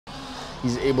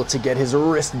He's able to get his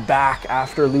wrist back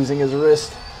after losing his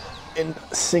wrist and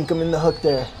sink him in the hook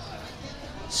there.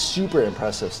 Super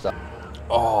impressive stuff.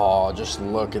 Oh, just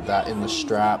look at that in the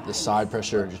strap, the side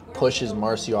pressure, just pushes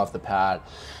Marcio off the pad.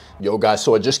 Yo guys,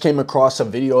 so I just came across a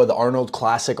video of the Arnold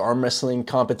Classic arm wrestling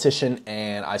competition,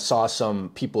 and I saw some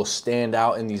people stand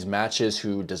out in these matches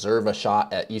who deserve a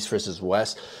shot at East versus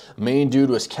West. Main dude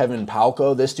was Kevin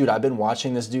Palco. This dude, I've been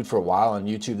watching this dude for a while on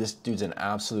YouTube. This dude's an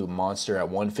absolute monster at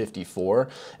 154,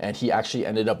 and he actually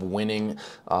ended up winning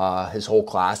his whole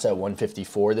class at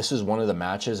 154. This is one of the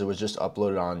matches. It was just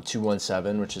uploaded on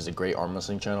 217, which is a great arm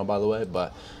wrestling channel, by the way.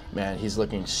 But man, he's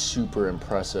looking super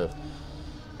impressive.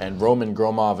 And Roman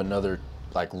Gromov, another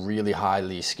like really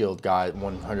highly skilled guy,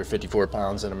 154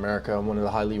 pounds in America, one of the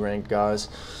highly ranked guys.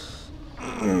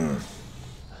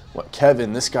 What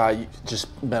Kevin, this guy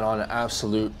just been on an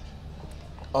absolute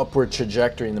upward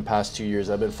trajectory in the past 2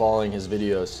 years. I've been following his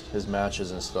videos, his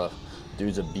matches and stuff.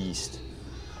 Dude's a beast.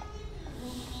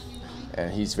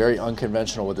 And he's very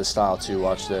unconventional with his style too.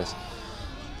 Watch this.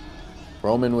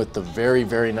 Roman with the very,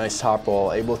 very nice top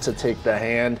roll, able to take the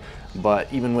hand,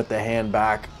 but even with the hand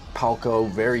back, Palco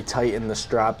very tight in the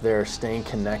strap there, staying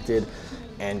connected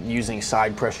and using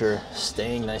side pressure,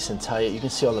 staying nice and tight. You can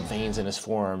see all the veins in his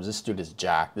forearms. This dude is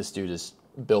jacked. This dude is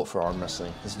built for arm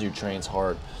wrestling. This dude trains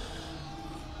hard.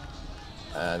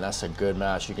 And that's a good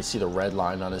match. You can see the red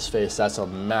line on his face. That's a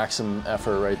maximum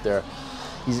effort right there.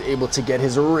 He's able to get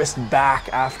his wrist back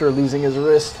after losing his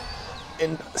wrist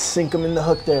and sink him in the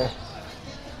hook there.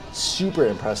 Super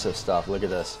impressive stuff. Look at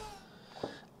this.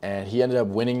 And he ended up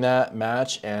winning that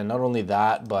match. And not only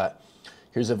that, but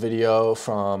here's a video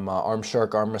from Arm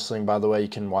Shark Arm Wrestling, by the way. You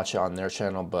can watch it on their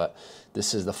channel. But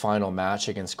this is the final match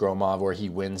against Gromov where he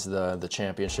wins the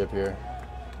championship here.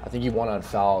 I think he won on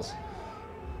fouls.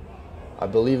 I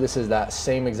believe this is that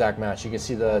same exact match. You can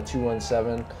see the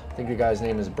 217. I think the guy's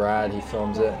name is Brad. He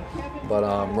films it. But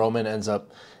Roman ends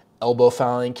up elbow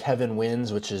fouling. Kevin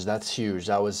wins, that's huge.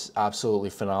 That was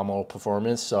absolutely phenomenal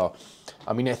performance. So,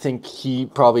 I mean, I think he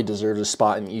probably deserves a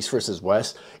spot in East versus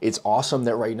West. It's awesome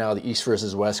that right now the East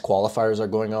versus West qualifiers are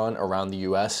going on around the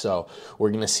U.S. So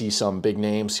we're going to see some big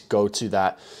names go to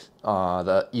that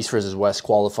the East versus West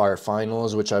qualifier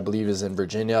finals, which I believe is in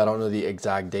Virginia. I don't know the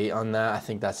exact date on that. I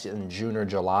think that's in June or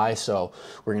July. So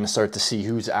we're going to start to see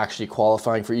who's actually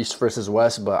qualifying for East versus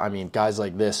West. But I mean, guys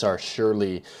like this are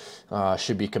surely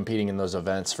should be competing in those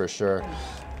events for sure.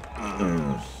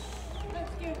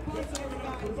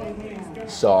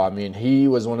 So, I mean, he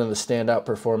was one of the standout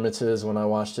performances when I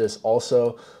watched this.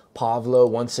 Also, Pavlo,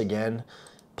 once again,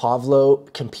 Pavlo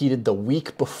competed the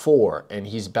week before, and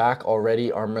he's back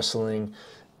already arm wrestling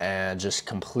and just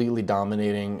completely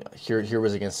dominating. Here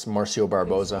was against Marcio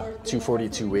Barboza,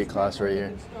 242 weight class right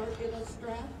here.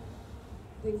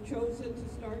 They've chosen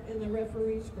to start in the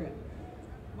referee script.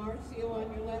 Marcio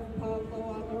on your left, Pablo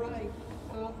on the right.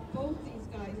 Both these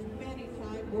guys,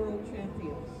 many-time world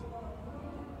champions.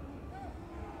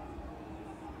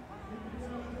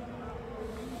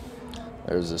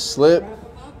 There's a slip.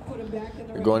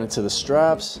 They're going into the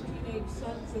straps.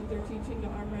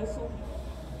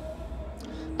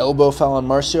 Elbow foul on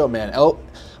Marcio. Man,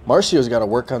 Marcio's got to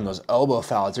work on those elbow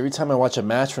fouls. Every time I watch a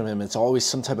match from him, it's always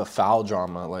some type of foul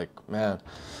drama. Like, man,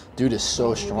 dude is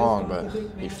so strong, but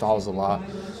he fouls a lot.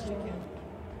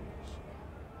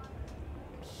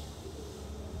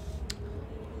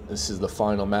 This is the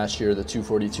final match here, the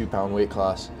 242-pound weight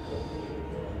class.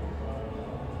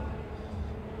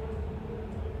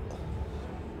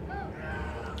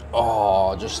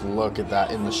 Oh, just look at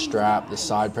that in the strap, the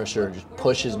side pressure, just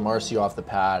pushes Marcio off the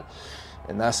pad.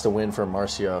 And that's the win for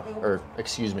Marcio, or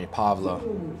excuse me, Pavlo.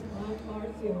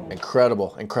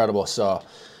 Incredible, incredible. So,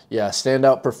 yeah,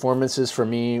 standout performances for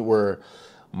me were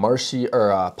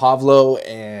Pavlo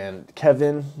and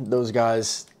Kevin. Those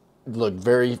guys look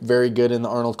very, very good in the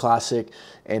Arnold Classic,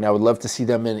 and I would love to see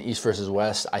them in East versus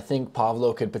West. I think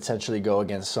Pavlo could potentially go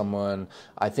against someone.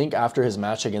 I think after his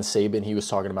match against Sabin, he was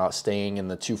talking about staying in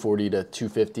the 240 to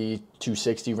 250,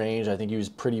 260 range. I think he was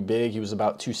pretty big. He was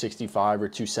about 265 or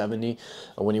 270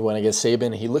 when he went against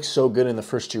Sabin. He looked so good in the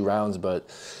first 2 rounds, but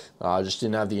just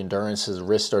didn't have the endurance. His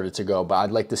wrist started to go. But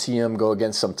I'd like to see him go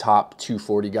against some top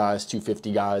 240 guys,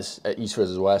 250 guys at East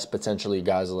versus West, potentially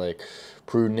guys like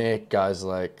Prudnik, guys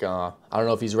like, I don't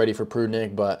know if he's ready for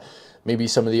Prudnik, but maybe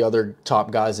some of the other top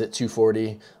guys at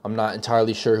 240. I'm not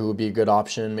entirely sure who would be a good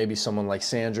option. Maybe someone like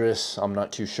Sandris. I'm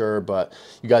not too sure, but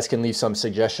you guys can leave some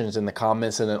suggestions in the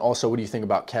comments. And then also, what do you think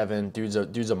about Kevin? Dude's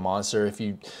a monster. If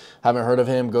you haven't heard of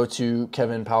him, go to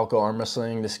Kevin Palco Arm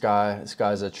Wrestling. This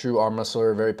guy's a true arm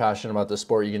wrestler, very passionate about the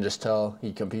sport. You can just tell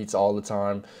he competes all the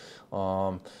time.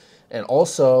 And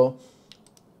also,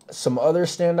 Some other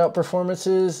standout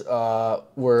performances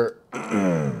were,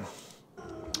 let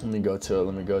me go to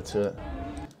it.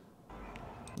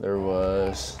 There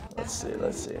was, let's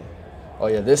see. Oh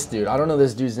yeah, this dude, I don't know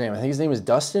this dude's name. I think his name is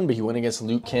Dustin, but he went against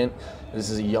Luke Kent. This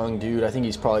is a young dude. I think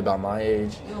he's probably about my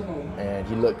age. And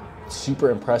he looked super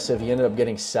impressive. He ended up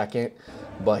getting second,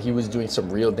 but he was doing some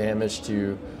real damage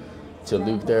to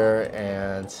Luke there.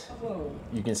 And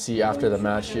you can see after the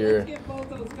match here,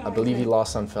 I believe he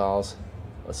lost on fouls.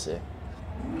 Let's see.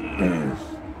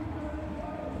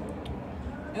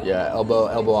 Yeah,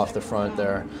 elbow off the front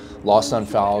there. Lost on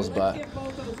fouls, but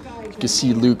you can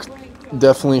see Luke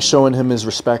definitely showing him his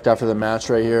respect after the match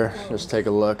right here. Just take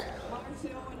a look.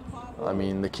 I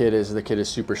mean, the kid is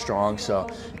super strong, so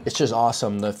it's just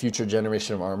awesome. The future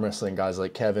generation of arm wrestling, guys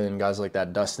like Kevin, guys like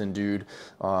that Dustin dude,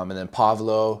 and then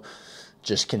Pavlo,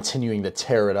 just continuing to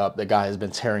tear it up. The guy has been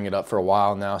tearing it up for a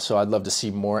while now, so I'd love to see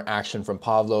more action from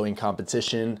Pavlo in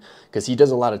competition because he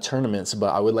does a lot of tournaments, but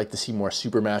I would like to see more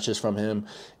super matches from him,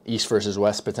 East versus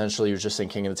West potentially. He was just saying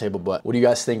King of the Table, but what do you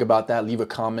guys think about that? Leave a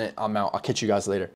comment. I'm out. I'll catch you guys later.